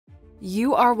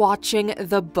You are watching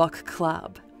The Book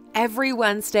Club. Every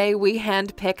Wednesday, we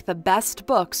handpick the best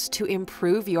books to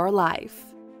improve your life.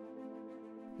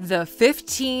 The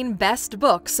 15 Best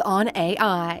Books on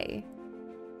AI.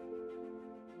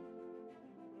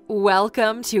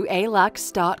 Welcome to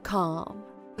Alux.com,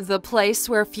 the place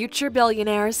where future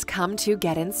billionaires come to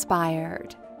get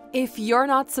inspired. If you're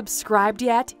not subscribed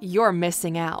yet, you're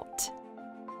missing out.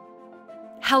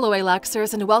 Hello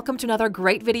Aluxers, and welcome to another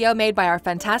great video made by our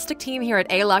fantastic team here at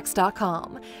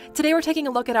Alux.com. Today we're taking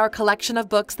a look at our collection of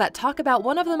books that talk about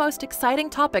one of the most exciting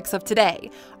topics of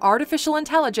today, artificial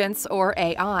intelligence, or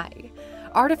AI.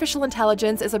 Artificial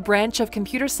intelligence is a branch of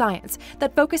computer science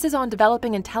that focuses on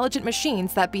developing intelligent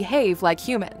machines that behave like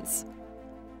humans.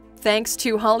 Thanks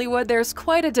to Hollywood, there's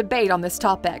quite a debate on this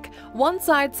topic. One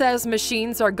side says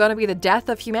machines are going to be the death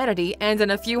of humanity, and in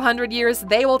a few hundred years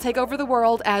they will take over the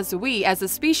world as we as a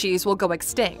species will go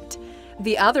extinct.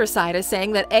 The other side is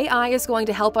saying that AI is going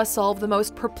to help us solve the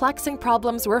most perplexing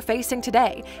problems we're facing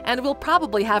today, and will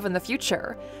probably have in the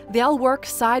future. They'll work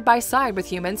side by side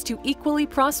with humans to equally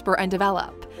prosper and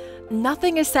develop.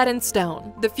 Nothing is set in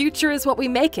stone. The future is what we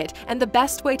make it, and the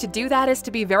best way to do that is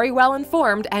to be very well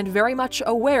informed and very much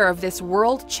aware of this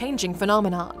world-changing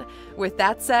phenomenon. With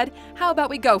that said, how about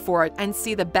we go for it and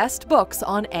see the best books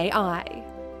on AI?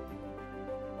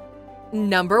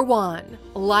 Number 1.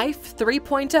 Life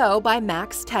 3.0 by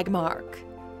Max Tegmark.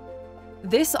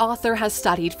 This author has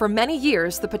studied for many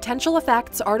years the potential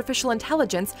effects artificial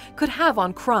intelligence could have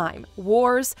on crime,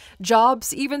 wars,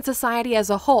 jobs, even society as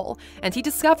a whole, and he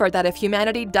discovered that if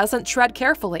humanity doesn't tread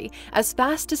carefully, as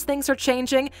fast as things are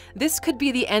changing, this could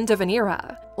be the end of an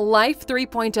era. Life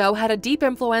 3.0 had a deep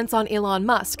influence on Elon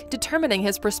Musk, determining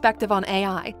his perspective on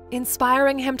AI,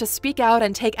 inspiring him to speak out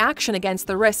and take action against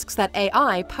the risks that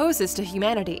AI poses to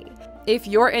humanity. If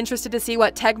you're interested to see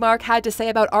what Tegmark had to say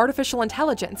about artificial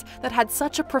intelligence that had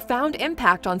such a profound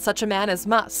impact on such a man as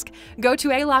Musk, go to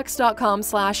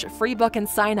alux.com/freebook and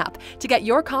sign up to get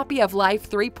your copy of Life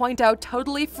 3.0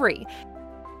 totally free.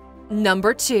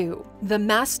 Number 2. The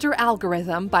Master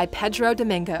Algorithm by Pedro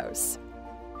Domingos.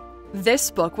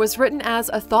 This book was written as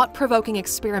a thought-provoking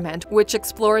experiment which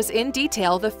explores in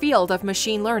detail the field of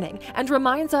machine learning and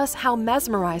reminds us how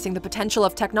mesmerizing the potential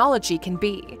of technology can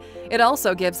be. It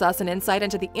also gives us an insight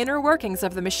into the inner workings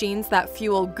of the machines that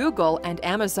fuel Google and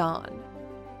Amazon.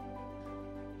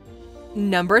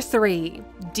 Number 3.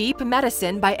 Deep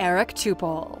Medicine by Eric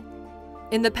Topol.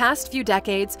 In the past few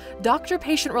decades,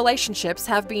 doctor-patient relationships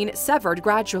have been severed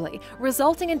gradually,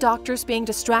 resulting in doctors being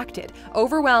distracted,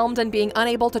 overwhelmed, and being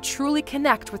unable to truly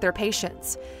connect with their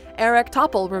patients. Eric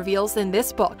Topol reveals in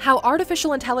this book how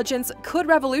artificial intelligence could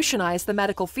revolutionize the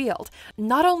medical field,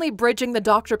 not only bridging the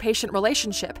doctor-patient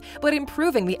relationship, but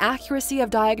improving the accuracy of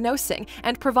diagnosing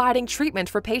and providing treatment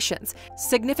for patients,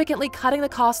 significantly cutting the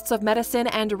costs of medicine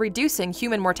and reducing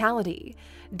human mortality.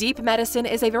 Deep Medicine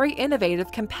is a very innovative,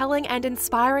 compelling, and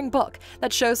inspiring book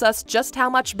that shows us just how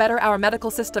much better our medical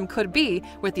system could be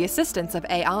with the assistance of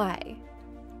AI.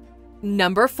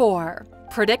 Number 4.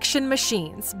 Prediction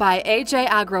Machines by A.J.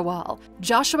 Agrawal,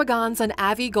 Joshua Gans, and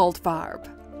Avi Goldfarb.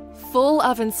 Full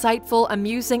of insightful,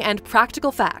 amusing, and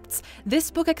practical facts,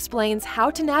 this book explains how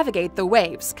to navigate the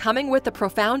waves coming with the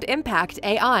profound impact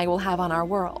AI will have on our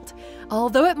world.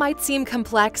 Although it might seem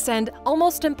complex and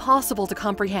almost impossible to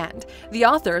comprehend, the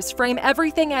authors frame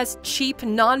everything as cheap,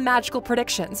 non-magical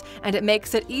predictions, and it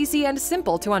makes it easy and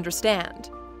simple to understand.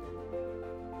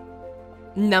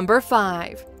 Number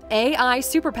 5. AI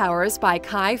Superpowers by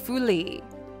Kai-Fu Lee.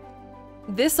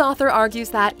 This author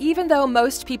argues that even though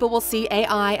most people will see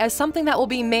AI as something that will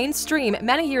be mainstream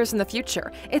many years in the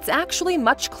future, it's actually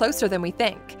much closer than we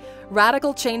think.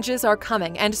 Radical changes are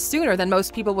coming, and sooner than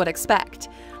most people would expect.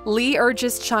 Lee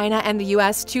urges China and the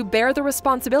US to bear the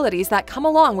responsibilities that come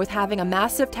along with having a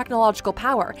massive technological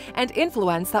power and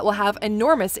influence that will have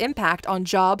enormous impact on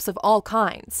jobs of all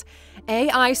kinds.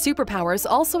 AI Superpowers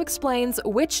also explains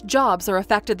which jobs are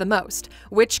affected the most,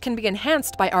 which can be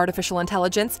enhanced by artificial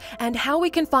intelligence, and how we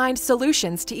can find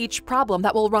solutions to each problem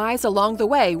that will rise along the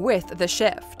way with the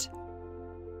shift.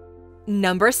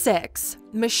 Number 6.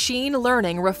 Machine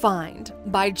Learning Refined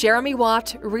by Jeremy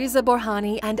Watt, Riza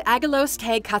Borhani, and Agelos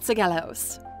K.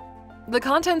 Katsagelos. The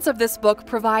contents of this book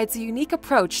provides a unique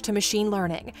approach to machine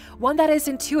learning, one that is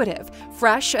intuitive,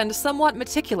 fresh, and somewhat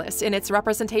meticulous in its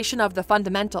representation of the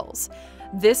fundamentals.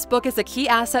 This book is a key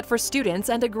asset for students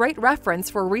and a great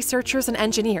reference for researchers and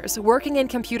engineers working in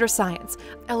computer science,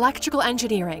 electrical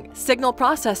engineering, signal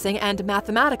processing, and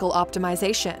mathematical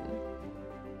optimization.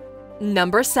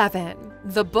 Number 7.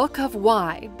 The Book of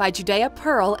Why by Judea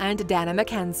Pearl and Dana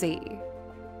McKenzie.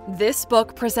 This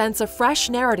book presents a fresh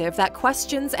narrative that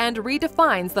questions and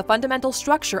redefines the fundamental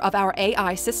structure of our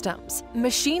AI systems.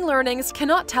 Machine learnings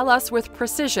cannot tell us with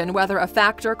precision whether a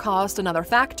factor caused another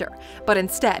factor, but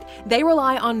instead, they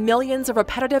rely on millions of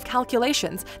repetitive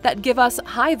calculations that give us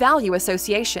high-value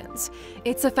associations.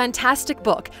 It's a fantastic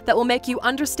book that will make you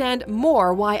understand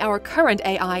more why our current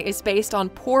AI is based on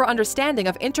poor understanding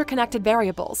of interconnected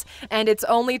variables, and it's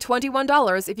only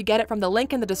 $21 if you get it from the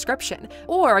link in the description,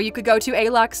 or you could go to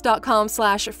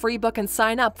Alux.com/freebook and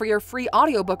sign up for your free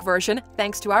audiobook version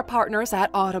thanks to our partners at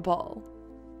Audible.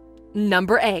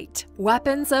 Number 8.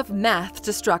 Weapons of Math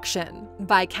Destruction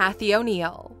by Cathy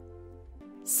O'Neil.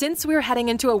 Since we're heading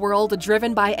into a world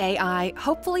driven by AI,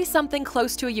 hopefully something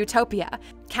close to a utopia,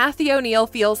 Cathy O'Neil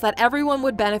feels that everyone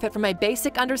would benefit from a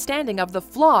basic understanding of the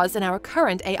flaws in our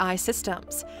current AI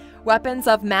systems. Weapons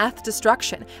of Math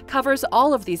Destruction covers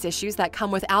all of these issues that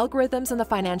come with algorithms in the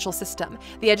financial system,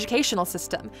 the educational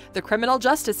system, the criminal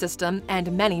justice system,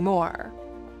 and many more.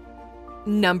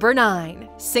 Number 9.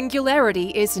 Singularity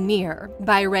is Near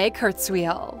by Ray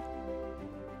Kurzweil.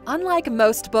 Unlike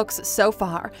most books so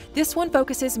far, this one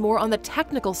focuses more on the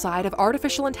technical side of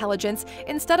artificial intelligence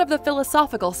instead of the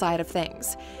philosophical side of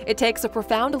things. It takes a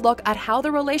profound look at how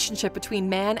the relationship between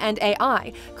man and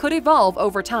AI could evolve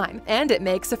over time, and it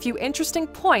makes a few interesting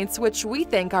points which we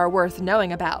think are worth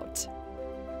knowing about.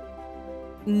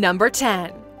 Number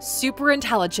 10.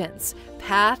 Superintelligence: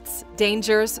 Paths,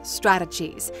 Dangers,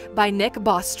 Strategies by Nick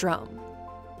Bostrom.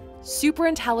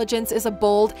 Superintelligence is a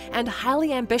bold and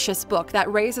highly ambitious book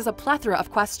that raises a plethora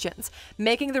of questions,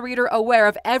 making the reader aware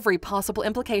of every possible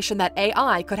implication that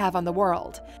AI could have on the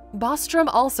world. Bostrom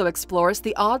also explores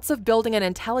the odds of building an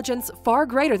intelligence far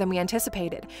greater than we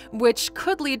anticipated, which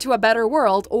could lead to a better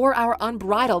world or our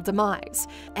unbridled demise.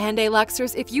 And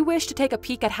Aluxers, if you wish to take a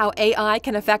peek at how AI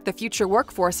can affect the future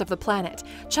workforce of the planet,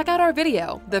 check out our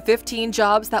video, The 15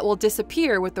 Jobs That Will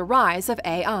Disappear with the Rise of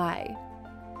AI.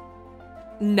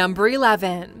 Number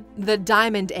 11. The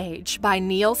Diamond Age by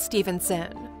Neal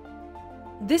Stephenson.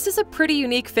 This is a pretty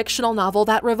unique fictional novel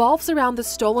that revolves around the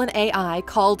stolen AI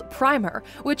called Primer,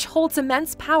 which holds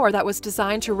immense power that was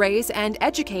designed to raise and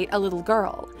educate a little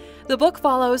girl. The book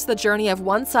follows the journey of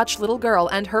one such little girl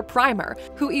and her Primer,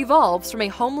 who evolves from a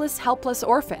homeless, helpless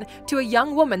orphan to a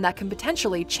young woman that can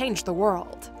potentially change the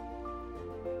world.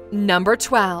 Number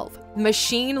 12.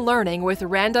 Machine Learning with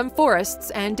Random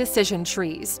Forests and Decision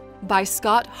Trees by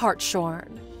Scott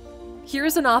Hartshorne.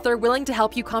 Here's an author willing to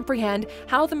help you comprehend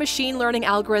how the machine learning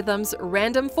algorithms,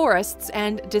 random forests,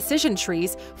 and decision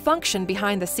trees function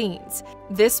behind the scenes.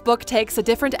 This book takes a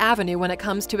different avenue when it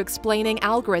comes to explaining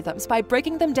algorithms by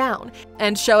breaking them down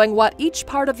and showing what each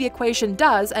part of the equation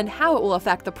does and how it will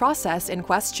affect the process in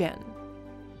question.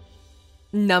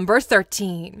 Number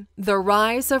 13. The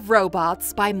Rise of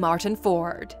Robots by Martin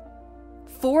Ford.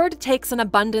 Ford takes an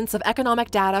abundance of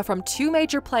economic data from two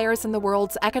major players in the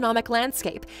world's economic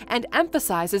landscape and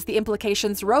emphasizes the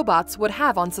implications robots would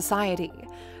have on society.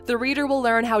 The reader will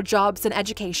learn how jobs in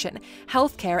education,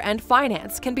 healthcare, and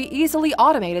finance can be easily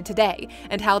automated today,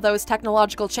 and how those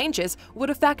technological changes would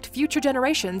affect future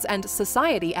generations and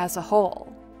society as a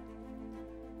whole.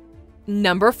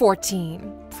 Number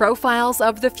 14. Profiles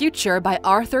of the Future by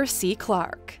Arthur C.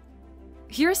 Clarke.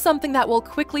 Here's something that will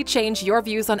quickly change your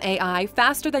views on AI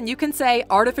faster than you can say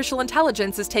artificial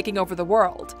intelligence is taking over the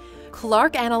world.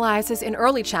 Clarke analyzes in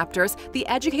early chapters the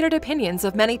educated opinions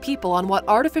of many people on what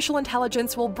artificial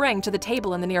intelligence will bring to the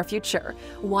table in the near future,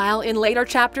 while in later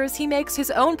chapters he makes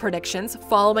his own predictions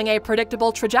following a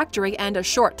predictable trajectory and a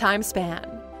short time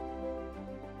span.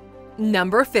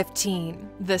 Number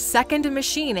 15. The Second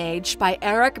Machine Age by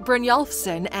Eric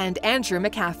Brynjolfsson and Andrew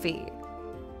McAfee.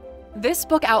 This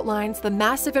book outlines the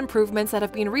massive improvements that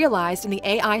have been realized in the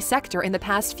AI sector in the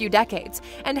past few decades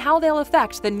and how they'll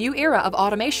affect the new era of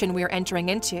automation we're entering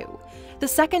into. The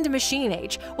Second Machine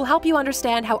Age will help you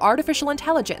understand how artificial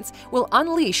intelligence will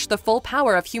unleash the full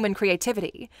power of human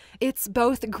creativity. It's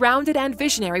both grounded and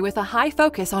visionary with a high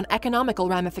focus on economical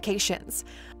ramifications.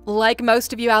 Like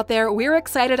most of you out there, we're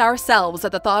excited ourselves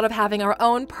at the thought of having our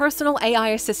own personal AI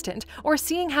assistant or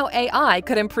seeing how AI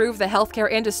could improve the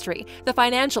healthcare industry, the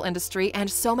financial industry, and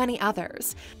so many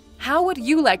others. How would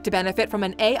you like to benefit from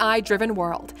an AI-driven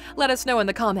world? Let us know in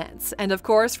the comments. And of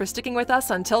course, for sticking with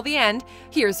us until the end,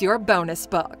 here's your bonus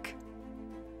book.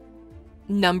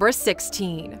 Number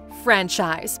 16.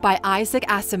 Franchise by Isaac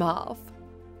Asimov.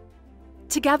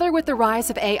 Together with the rise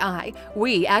of AI,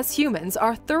 we as humans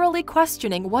are thoroughly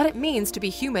questioning what it means to be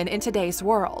human in today's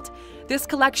world. This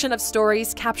collection of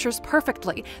stories captures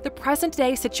perfectly the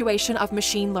present-day situation of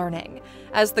machine learning.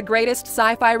 As the greatest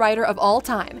sci-fi writer of all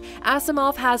time,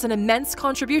 Asimov has an immense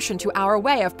contribution to our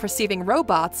way of perceiving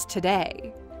robots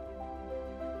today.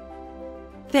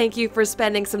 Thank you for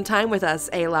spending some time with us,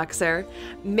 Aluxer.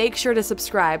 Make sure to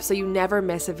subscribe so you never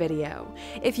miss a video.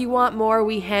 If you want more,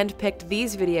 we handpicked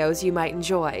these videos you might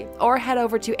enjoy, or head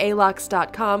over to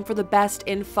Alux.com for the best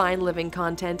in fine living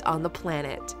content on the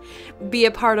planet. Be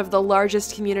a part of the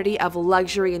largest community of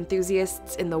luxury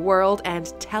enthusiasts in the world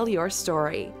and tell your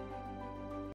story.